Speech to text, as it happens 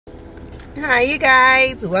Hi you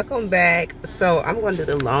guys, welcome back. So I'm going to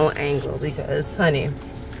do the long angle because honey,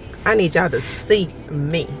 I need y'all to see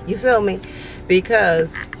me, you feel me?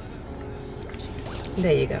 Because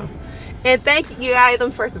there you go. And thank you guys,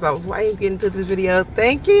 first of all, before I even get into this video,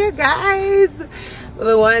 thank you guys for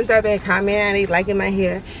the ones that have been commenting, liking my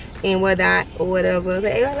hair and whatnot or whatever.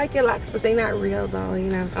 They, I like your locks, but they're not real though, you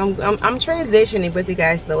know. I'm transitioning, but you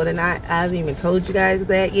guys know it or not. I haven't even told you guys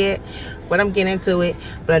that yet, but I'm getting into it.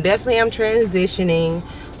 But I definitely am transitioning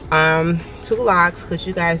to locks, because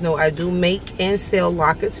you guys know I do make and sell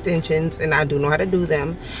lock extensions, and I do know how to do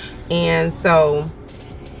them. And so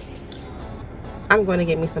I'm going to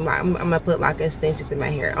get me some lock. I'm going to put lock extensions in my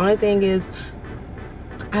hair. Only thing is,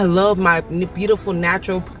 I love my beautiful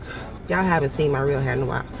natural. Y'all haven't seen my real hair in a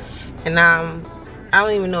while, and I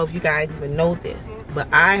don't even know if you guys even know this,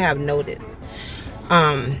 but I have noticed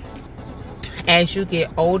as you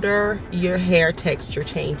get older, your hair texture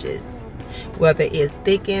changes, whether it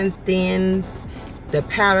thickens, thins, the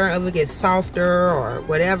pattern of it gets softer or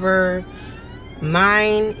whatever.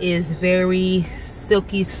 Mine is very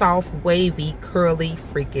silky, soft, wavy, curly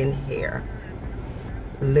freaking hair,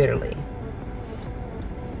 literally,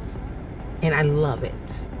 and I love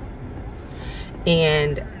it.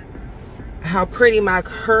 And how pretty my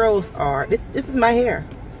curls are. This is my hair.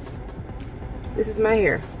 This is my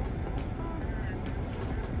hair.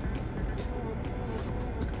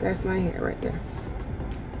 That's my hair right there.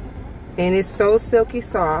 And it's so silky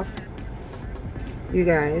soft, you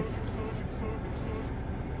guys.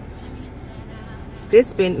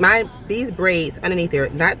 These braids underneath there,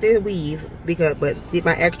 not the weave, but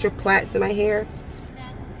my extra plaits in my hair,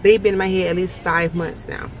 they've been in my hair at least 5 months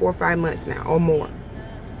now, 4 or 5 months now, or more.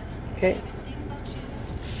 Okay,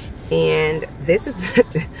 and this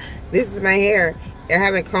is my hair. I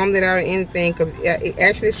haven't combed it out or anything, because it's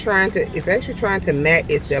actually trying to mat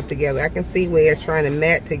itself together. I can see where it's trying to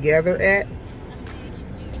mat together at,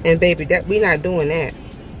 and baby, that we not doing that,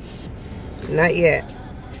 not yet,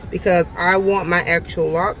 because I want my actual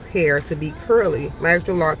lock hair to be curly. My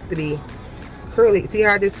actual locks to be curly. See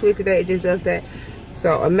how I just twisted that? It just does that.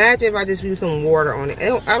 So imagine if I just use some water on it.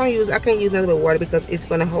 I can't use nothing but water, because it's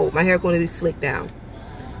gonna hold. My hair going to be slicked down.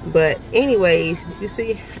 But anyways, you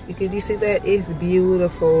see that? It's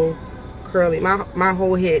beautiful, curly. My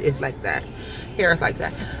whole head is like that. Hair is like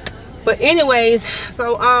that. But anyways,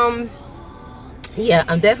 so yeah,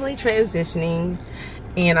 I'm definitely transitioning,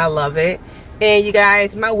 and I love it. And you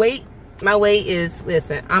guys, my weight is,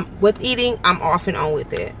 listen, with eating, I'm off and on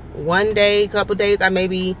with it. One day, couple days, I may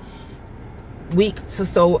be weeks or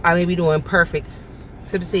so, I may be doing perfect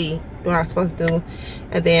to the T, doing what I'm supposed to do,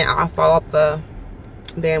 and then I'll fall off the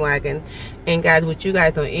bandwagon. And guys, what you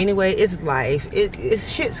guys know anyway, it's life.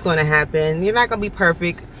 It's shit's gonna happen. You're not gonna be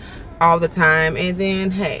perfect all the time. And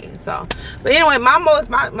then hey, so but anyway,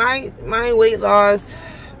 my weight loss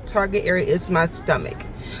target area is my stomach.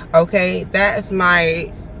 Okay, that's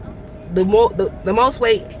the most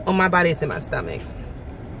weight on my body is in my stomach.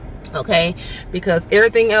 Okay, because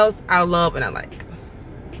everything else I love and I like.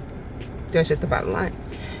 That's just the bottom line.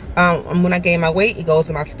 When I gain my weight, it goes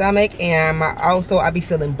to my stomach, and I be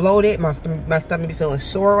feeling bloated. My stomach be feeling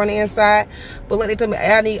sore on the inside. But like they told me,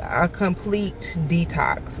 I need a complete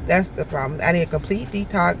detox. That's the problem. I need a complete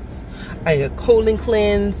detox. I need a colon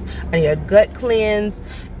cleanse. I need a gut cleanse,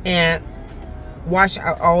 and wash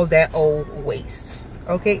out all that old waste.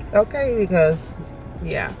 Okay, because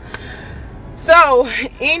yeah. So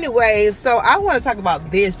anyway, so I want to talk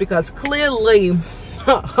about this because clearly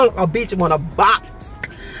a bitch want a box.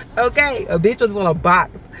 Okay, a bitch was want a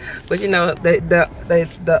box, but you know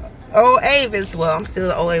the old Avis. Well, I'm still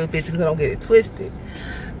the old Avis bitch, because I don't get it twisted.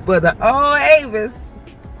 But the old Avis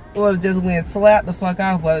was just went slap the fuck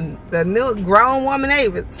off. But the new grown woman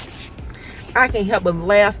Avis, I can't help but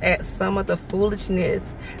laugh at some of the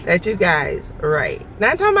foolishness that you guys write. Now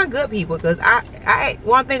I'm talking about good people, because I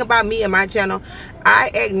one thing about me and my channel,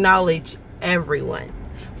 I acknowledge everyone,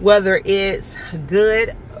 whether it's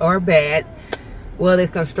good or bad, whether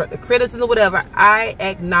it's constructive criticism or whatever. I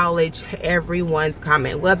acknowledge everyone's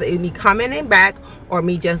comment, whether it's me commenting back or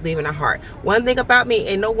me just leaving a heart. One thing about me,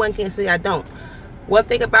 and no one can say I don't. One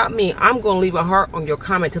thing about me, I'm gonna leave a heart on your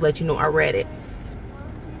comment to let you know I read it.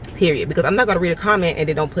 Period. Because I'm not gonna read a comment and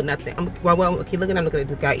they don't put nothing. I'm looking at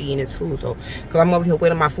this guy eating his food, so because I'm over here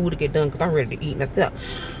waiting on my food to get done, because I'm ready to eat myself.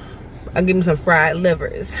 I'll give me some fried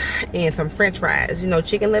livers and some french fries. You know,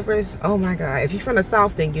 chicken livers. Oh my god, if you're from the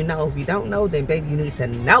South, then you know. If you don't know, then baby, you need to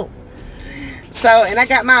know. So, and I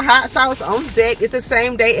got my hot sauce on deck. It's the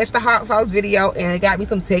same day as the hot sauce video, and I got me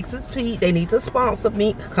some Texas Pete. They need to sponsor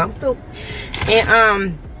me. Come through.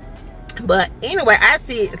 And But anyway, I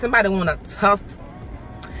see somebody want to tussle.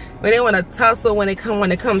 When they want to tussle when it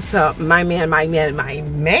comes to mine. Ava's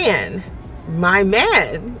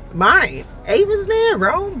man,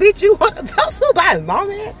 Rome, bitch, you want to tussle about my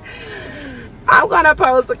man? I'm gonna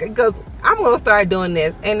post because I'm gonna start doing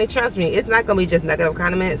this, and trust me, it's not gonna be just negative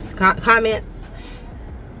comments. It's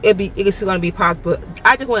gonna be positive.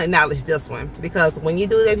 I just want to acknowledge this one, because when you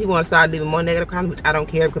do that, people want to start leaving more negative comments, which I don't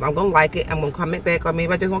care, because I'm gonna like it. I'm gonna comment back, or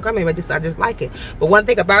maybe I just won't comment. I just like it. But one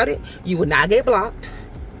thing about it, you will not get blocked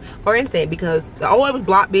or anything, because it was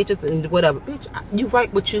blocked bitches and whatever. Bitch, you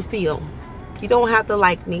write what you feel. You don't have to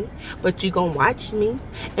like me, but you gonna watch me,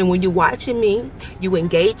 and when you watching me, you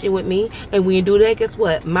engaging with me, and when you do that, guess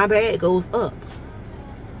what? My bag goes up.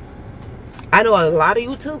 I know a lot of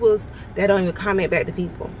YouTubers that don't even comment back to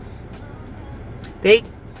people. They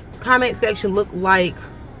comment section look like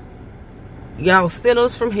y'all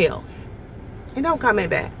sinners from hell, and don't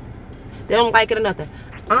comment back. They don't like it or nothing.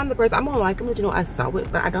 I'm the person, I'm gonna like them, but you know, I saw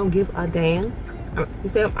it, but I don't give a damn. You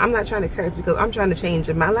see, I'm not trying to curse, because I'm trying to change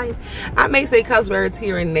in my life. I may say cuss words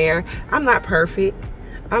here and there. I'm not perfect.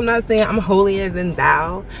 I'm not saying I'm holier than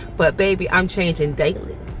thou, but baby, I'm changing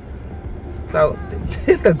daily. So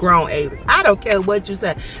it's a grown age. I don't care what you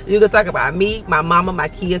say. You can talk about me, my mama, my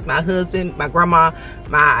kids, my husband, my grandma,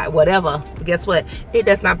 my whatever. But guess what? It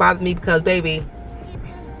does not bother me, because baby,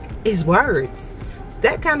 it's words.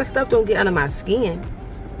 That kind of stuff don't get under my skin.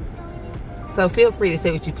 So feel free to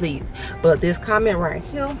say what you please. But this comment right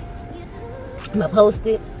here, I'm gonna post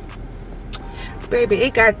it. Baby,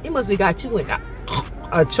 it must be got you in a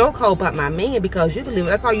chokehold about my man, because you believe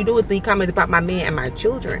that's all you do is leave comments about my man and my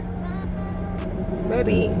children.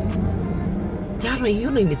 Baby, you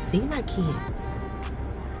don't even see my kids.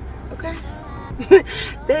 Okay?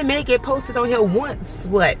 They may get posted on here once.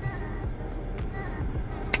 What?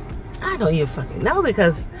 I don't even fucking know,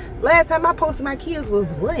 because last time I posted my kids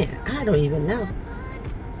was when? I don't even know.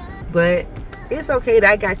 But it's okay that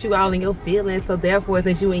I got you all in your feelings. So therefore,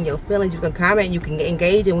 since you in your feelings, you can comment, you can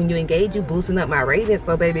engage, and when you engage, you boosting up my ratings.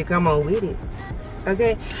 So baby, come on with it.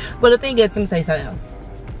 Okay? But the thing is, let me tell you something else.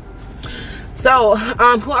 So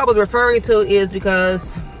who I was referring to is,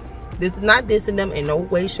 because this is not dissing them in no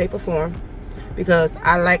way, shape, or form, because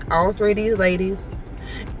I like all three of these ladies.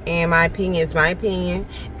 And my opinion is my opinion,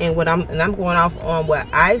 and I'm going off on what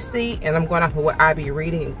I see, and I'm going off of what I be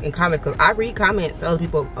reading in comments, because I read comments other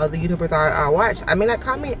YouTubers I watch. I may not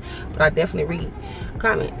comment, but I definitely read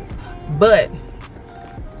comments. But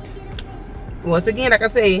once again, like I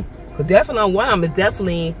say, definitely one of them is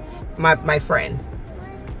definitely my friend.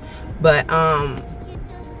 But I'm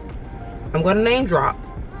gonna name drop.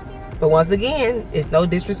 But once again, it's no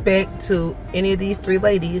disrespect to any of these three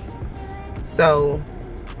ladies. So.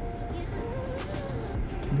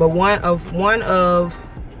 But one of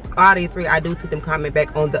all these three, I do see them comment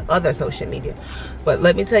back on the other social media. But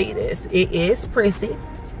let me tell you this: it is Prissy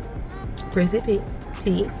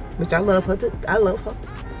P, which I love her. I love her.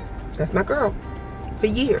 That's my girl for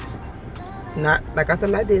years. Not like I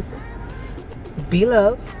said, not dissing. Be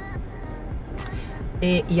Love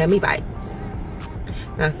and Yummy Bites.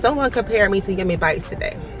 Now, someone compared me to Yummy Bites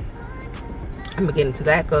today. I'm gonna get into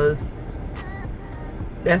that, because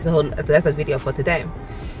that's a video for today.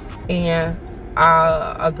 And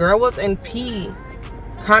a girl was in P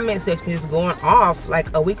comment section just going off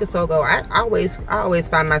like a week or so ago. I always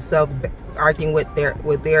find myself arguing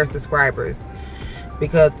with their subscribers,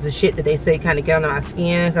 because the shit that they say kind of get under my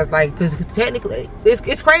skin. Because technically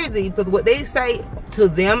it's crazy, because what they say to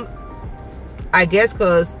them, I guess,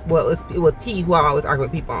 because well, it was P who I always argue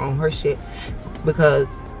with people on her shit, because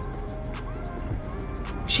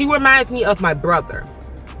she reminds me of my brother.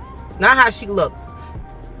 Not how she looks.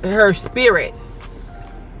 Her spirit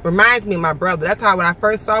reminds me of my brother. That's how when I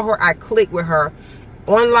first saw her, I clicked with her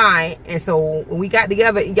online. And so when we got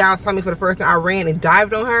together, y'all saw me for the first time, I ran and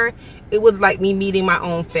dived on her. It was like me meeting my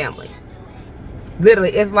own family. Literally,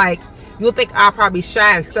 it's like, you'll think I'll probably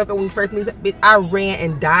shy and stuck up when we first meet. I ran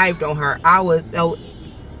and dived on her. I was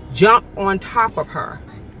jumped on top of her.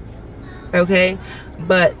 Okay?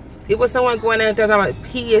 But it was someone going out there talking about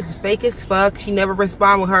P is fake as fuck. She never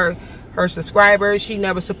respond with her subscribers. She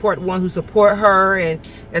never support the one who support her, and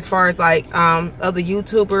as far as like other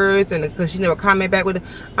YouTubers, and because she never comment back with it,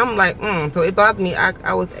 I'm like so it bothered me. I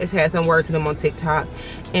had some work with them on TikTok.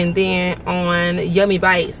 And then on Yummy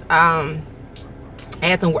Bites, I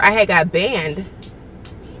had got banned.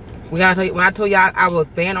 When I told y'all I was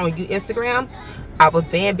banned on Instagram, I was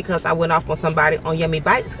banned because I went off on somebody on Yummy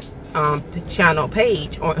Bites channel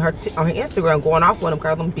page on her Instagram, going off on them,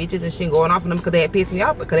 cause them bitches and shit going off on them because they had pissed me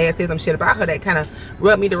off, because they had said some shit about her that kind of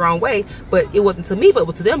rubbed me the wrong way. But it wasn't to me, but it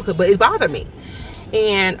was to them. But it bothered me.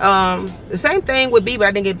 And the same thing with B, but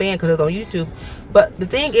I didn't get banned because it was on YouTube. But the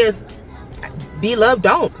thing is, B Love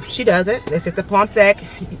don't. She doesn't. It's just a plump fact.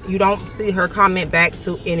 You don't see her comment back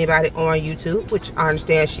to anybody on YouTube, which I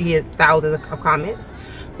understand she has thousands of comments,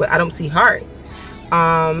 but I don't see hearts.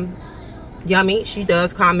 Yummy, she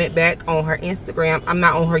does comment back on her Instagram. I'm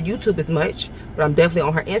not on her YouTube as much, but I'm definitely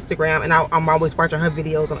on her Instagram, and I'm always watching her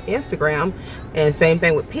videos on Instagram. And same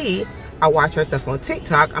thing with P. I watch her stuff on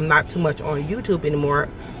TikTok. I'm not too much on YouTube anymore.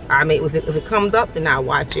 I mean, if it comes up, then I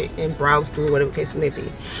watch it and browse through, whatever the case may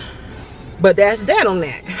be. But that's that on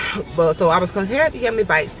that. But so I was comparing to Yummy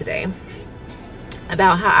Bites today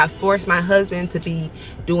about how I forced my husband to be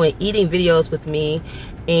doing eating videos with me,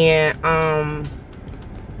 and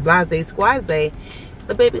blase squaze.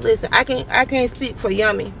 The baby, listen, I can't speak for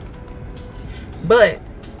Yummy, but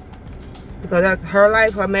because that's her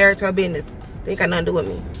life, her marriage, her business, they ain't got nothing to do with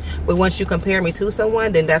me. But once you compare me to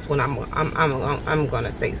someone, then that's when I'm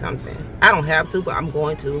gonna say something. I don't have to, but I'm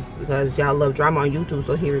going to, because y'all love drama on YouTube.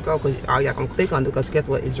 So here we go, because all y'all gonna click on it, because guess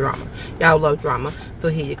what? It's drama. Y'all love drama, so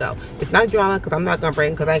here you go. It's not drama, because I'm not gonna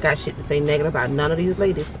break, because I ain't got shit to say negative about none of these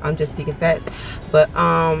ladies. I'm just speaking facts. But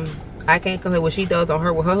I can't compare what she does on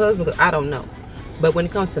her with her husband, because I don't know. But when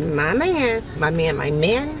it comes to my man,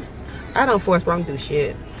 I don't force Rome to do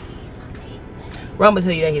shit. Rome will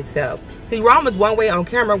tell you that himself. See, Rome is one way on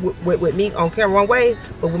camera with me on camera one way,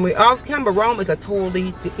 but when we're off camera, Rome is a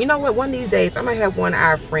totally, you know what, one of these days I might have one of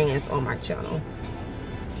our friends on my channel,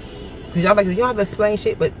 because y'all like, you don't have to explain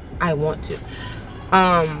shit, but I want to.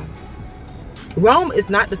 Rome is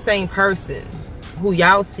not the same person who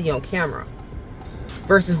y'all see on camera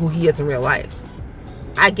versus who he is in real life.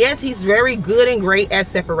 I guess he's very good and great at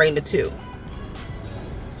separating the two,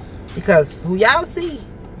 because who y'all see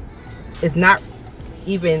is not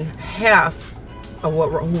even half of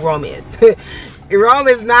who Rome is. Rome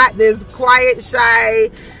is not this quiet, shy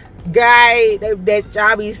guy that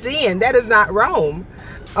y'all be seeing. That is not Rome.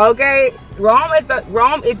 Okay,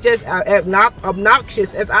 Rome is just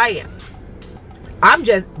obnoxious as I am. I'm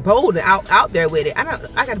just bold and out there with it. I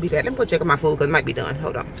gotta be back. Let me go check on my food, because it might be done.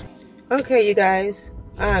 Hold on. Okay, you guys,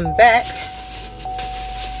 I'm back.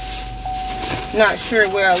 Not sure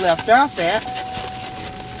where I left off at,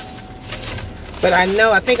 but I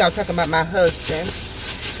think I was talking about my husband.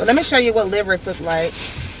 So let me show you what livers look like.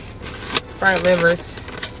 Front livers.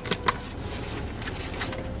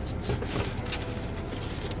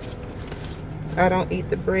 I don't eat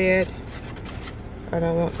the bread. I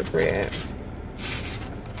don't want the bread.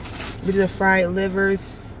 These are fried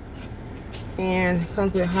livers. And it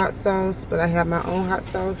comes with hot sauce, but I have my own hot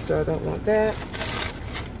sauce, so I don't want that.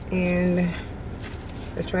 And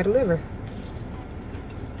let's try the liver.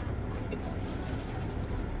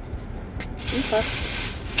 Okay.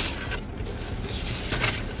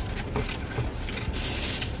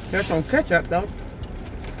 There's some ketchup though.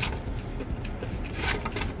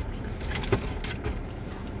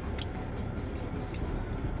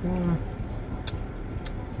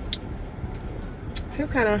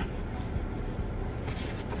 Feels kind of,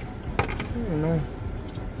 I don't know.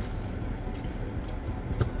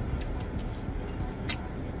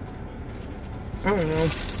 I don't know.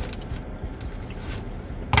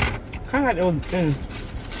 Kind of like it was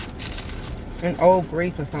in old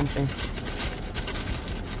grease or something.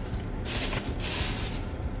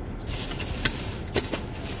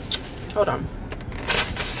 Hold on.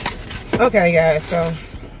 Okay, guys. So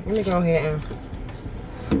let me go ahead and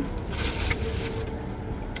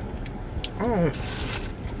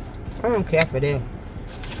I don't care for them.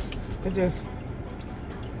 It just,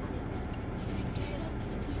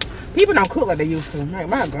 people don't cook like they used to. Like,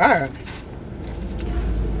 my God.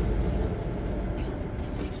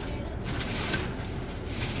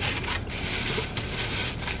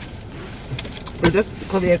 But just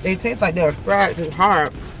because they taste like they're fried too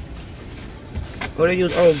hard, or they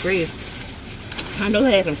use old grease. I know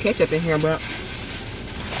they had some ketchup in here, but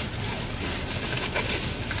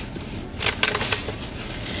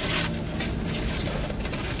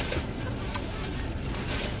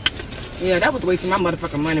yeah, that was wasting my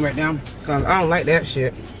motherfucking money right now, because I don't like that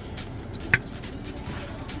shit.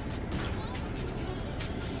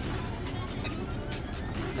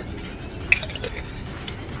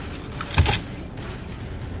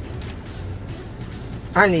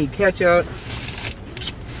 I need ketchup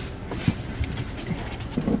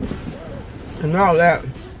and all that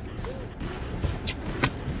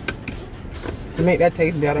to make that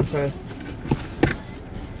taste better, because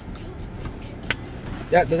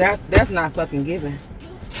That's not fucking giving.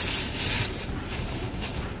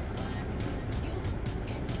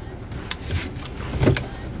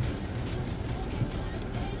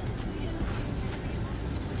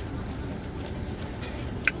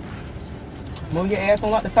 Move your ass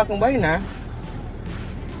on what the fucking way now.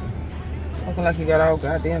 Looking like you got all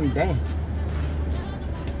goddamn damn.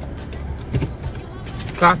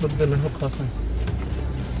 God was giving her cussing.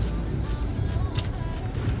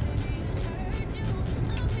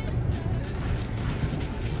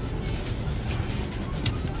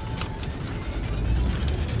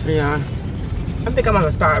 Yeah, I think I'm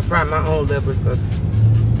gonna start frying my own livers because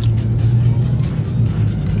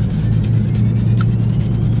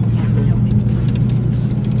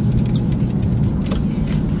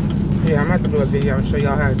yeah, I'm gonna have to do a video and show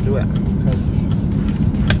y'all how to do it.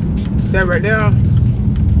 That right there,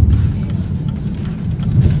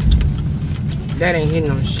 that ain't hitting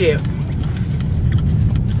on shit.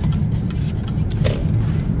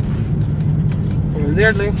 And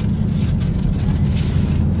literally,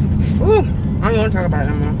 ooh, I don't want to talk about it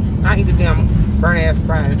no more. I eat the damn burnt ass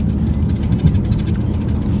fries.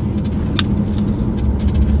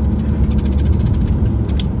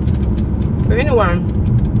 But anyway,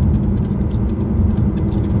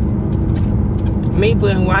 me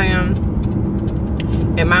being who I am,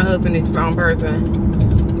 and my husband is his own person,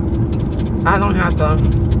 I don't have to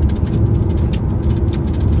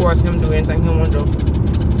force him to do anything he wants to do.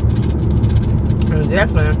 And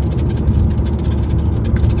definitely,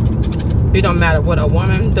 it don't matter what a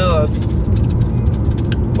woman does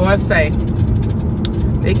or say.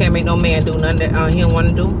 They can't make no man do nothing that he don't want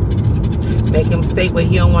to do. Make him stay where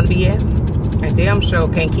he don't want to be at. And damn sure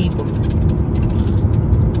can't keep him.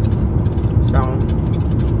 So,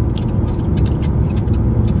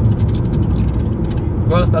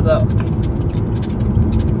 grow the fuck up.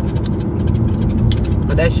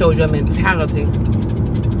 But that shows your mentality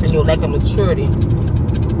and your lack of maturity.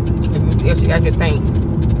 If you got your thing.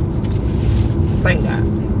 Thank God.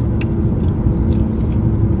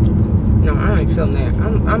 No, I ain't feeling that.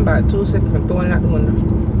 I'm about 2 seconds from throwing it out the window.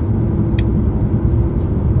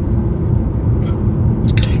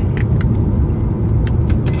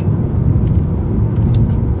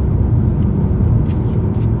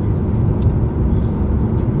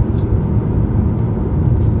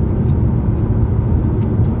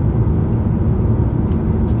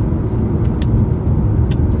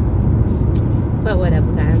 But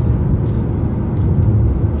whatever, guys.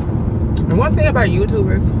 And one thing about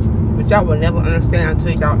YouTubers, which y'all will never understand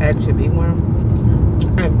until y'all actually be one,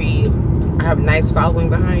 and have a nice following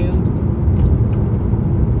behind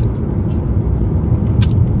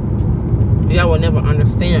you, y'all will never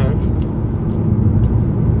understand.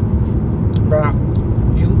 But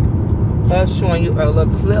us showing you a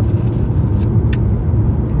little clip,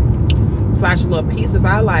 flash a little piece of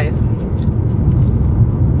our life.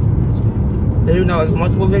 You know, it's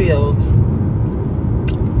multiple videos.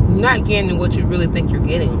 You're not getting what you really think you're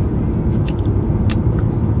getting.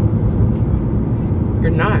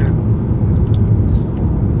 You're not.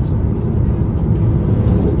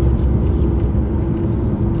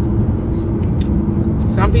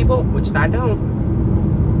 Some people, which I don't,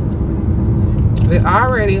 they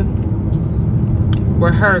already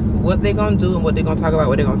rehearse what they're gonna do and what they're gonna talk about,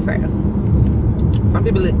 what they're gonna say. Some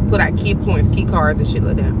people put out key points, key cards, and shit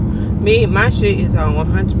like that. Me, my shit is on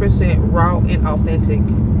 100% raw and authentic.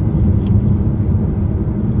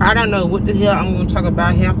 I don't know what the hell I'm going to talk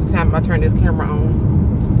about half the time I turn this camera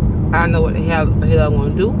on. I don't know what the hell I'm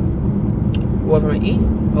going to do, or if I'm going to eat,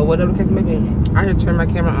 or whatever the case may be. I just turn my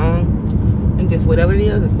camera on, and just whatever it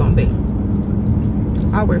is, it's going to be.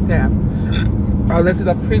 I always have. Unless it's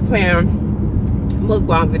a pre-planned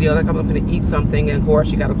mukbang video, like I'm going to eat something, and of course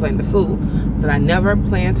you got to plan the food. But I never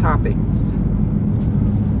plan topics.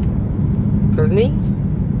 Cause me,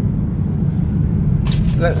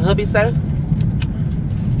 like hubby say,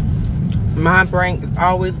 my brain is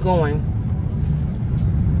always going.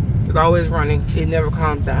 It's always running. It never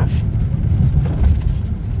calms down.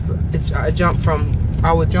 I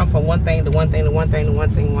would jump from one thing to one thing to one thing to one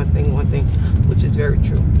thing, which is very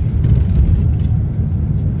true.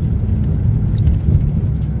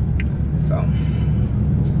 So,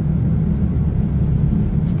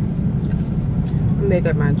 I made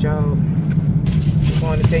that my job.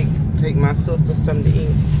 I'm going to take my sister something to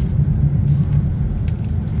eat.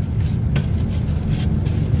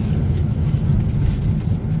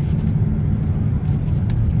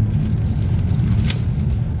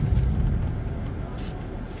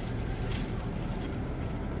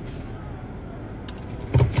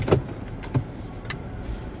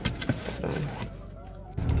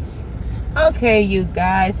 Okay, you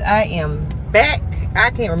guys, I am back. I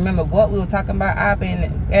can't remember what we were talking about. I've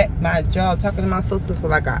been at my job talking to my sister for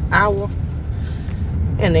like an hour,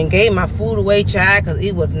 and then gave my food away, child, because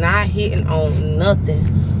it was not hitting on nothing.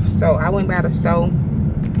 So I went by the store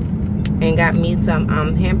and got me some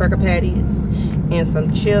hamburger patties and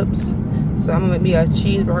some chips. So I'm gonna make me a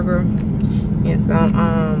cheeseburger and some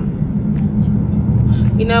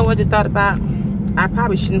you know what I just thought about? I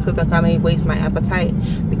probably shouldn't, because I kind of waste my appetite,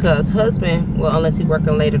 because husband, well, unless he's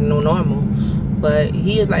working later than normal, but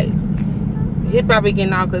he is like, he's probably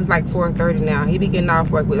getting off, because it's like 4:30 now. He be getting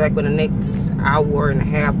off work with like within the next hour and a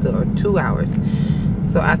half or 2 hours.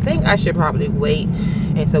 So I think I should probably wait,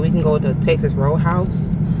 and so we can go to Texas Roadhouse,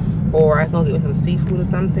 or I can go get me some seafood or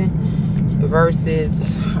something,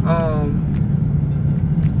 versus I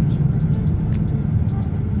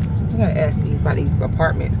gotta ask these about these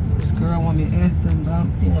apartments. This girl want me to ask them, but I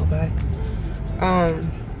don't see nobody.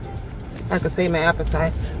 I could save my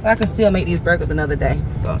appetite, but I can still make these burgers another day.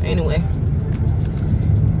 So anyway,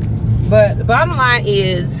 but the bottom line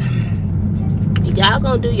is, y'all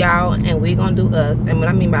gonna do y'all and we gonna do us. And what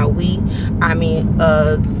I mean by we, I mean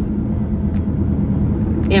us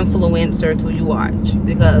influencers who you watch,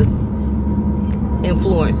 because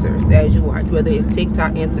influencers as you watch, whether it's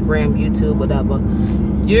TikTok, Instagram, YouTube, whatever,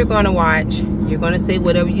 you're gonna watch, you're gonna say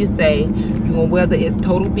whatever you say, whether it's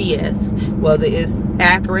total BS, whether it's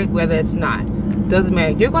accurate, whether it's not, doesn't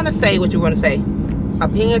matter. You're gonna say what you're gonna say.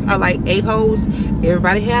 Opinions are like a-holes.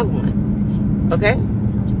 Everybody have one, okay?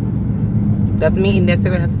 Doesn't mean it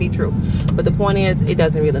necessarily has to be true, but the point is, it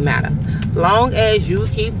doesn't really matter. Long as you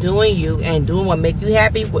keep doing you and doing what makes you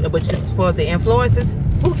happy, which is for the influencers,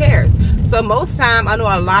 who cares? So most time, I know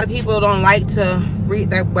a lot of people don't like to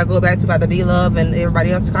read that. I go back to about the B-Love and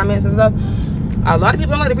everybody else's comments and stuff. A lot of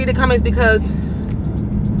people don't like to read the comments because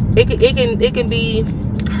it can be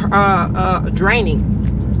draining.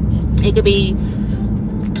 It could be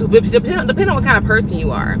depending on what kind of person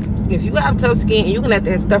you are. If you have tough skin and you can let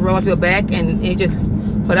that stuff roll off your back and it just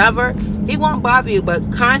whatever, it won't bother you. But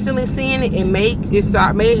constantly seeing it, it may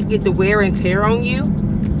get the wear and tear on you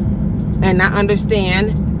and not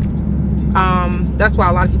understand. That's why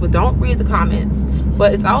a lot of people don't read the comments.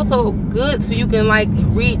 But it's also good so you can like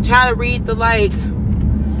try to read the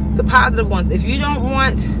the positive ones. If you don't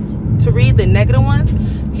want to read the negative ones,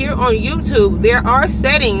 here on YouTube there are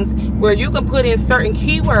settings where you can put in certain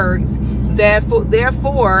keywords that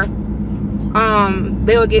therefore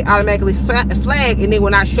they will get automatically flagged and they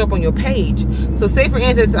will not show up on your page. So say for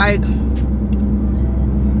instance, like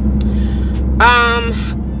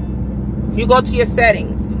you go to your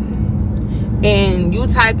settings and you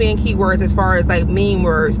type in keywords as far as like mean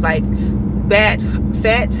words like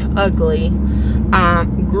fat, ugly,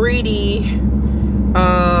 greedy,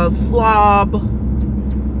 slob,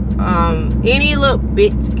 any little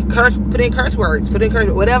bit, put in curse words,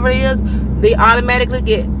 whatever it is, they automatically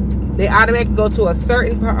go to a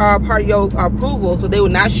certain part of your approval, so they will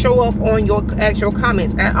not show up on your actual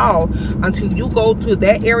comments at all until you go to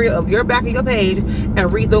that area of your back of your page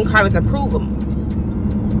and read those comments and approve them.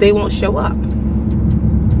 They won't show up,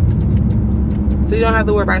 so you don't have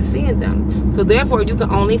to worry about seeing them. So therefore you can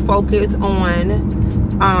only focus on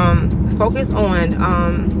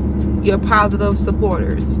your positive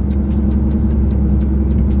supporters.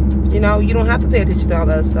 You know, you don't have to pay attention to all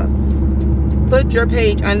that other stuff. Put your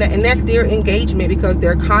page under, and that's their engagement because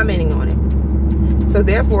they're commenting on it. So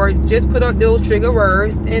therefore, just put up those trigger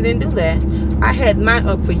words and then do that. I had mine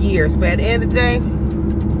up for years, but at the end of the day,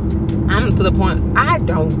 I'm to the point I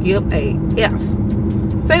don't give a F.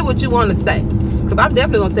 Say what you want to say, because I'm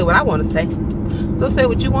definitely gonna say what I want to say. So say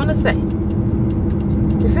what you want to say.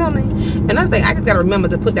 You feel me? Another thing, I just gotta remember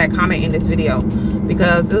to put that comment in this video,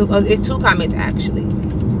 because it's 2 comments actually.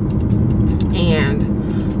 And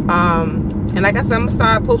like I said, I'm gonna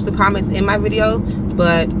start posting comments in my video,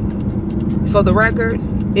 but for the record,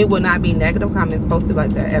 it will not be negative comments posted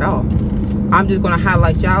like that at all. I'm just gonna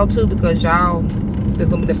highlight y'all too, because y'all, this is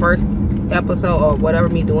gonna be the first episode or whatever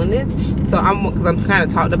me doing this. So because I'm kind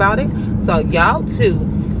of talked about it. So y'all too,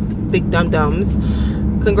 big dum-dums,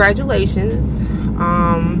 congratulations.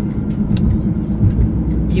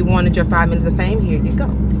 You wanted your 5 minutes of fame, here you go.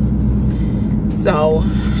 So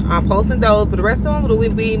I'm posting those, but the rest of them will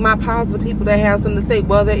be my positive people that have something to say,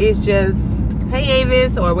 whether it's just hey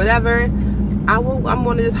Avis or whatever. I'm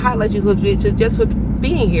going to just highlight you just for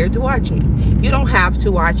being here to watch me. You don't have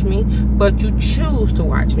to watch me, but you choose to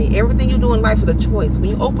watch me. Everything you do in life is a choice. When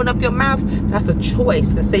you open up your mouth, that's a choice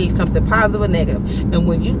to say something positive or negative. And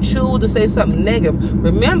when you choose to say something negative,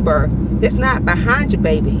 remember, it's not behind you,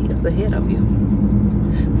 baby, it's ahead of you.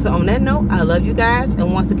 So on that note, I love you guys.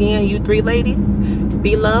 And once again, you three ladies,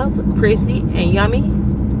 be loved, Prissy, and Yummy.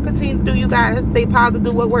 Continue to do you guys. Stay positive.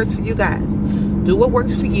 Do what works for you guys. Do what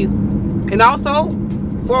works for you. And also,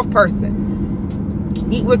 fourth person,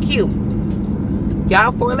 eat with Q.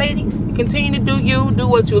 Y'all four ladies, continue to do you. Do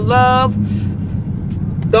what you love.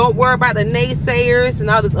 Don't worry about the naysayers and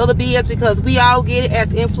all this other BS, because we all get it as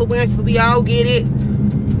influencers. We all get it.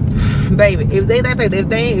 Baby,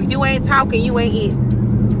 if you ain't talking, you ain't it.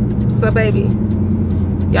 So baby,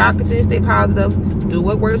 y'all continue to stay positive. Do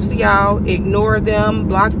what works for y'all. Ignore them,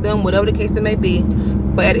 block them, whatever the case it may be.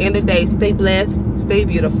 But at the end of the day, stay blessed, stay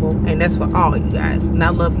beautiful. And that's for all of you guys. And I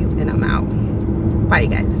love you, and I'm out. Bye, you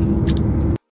guys.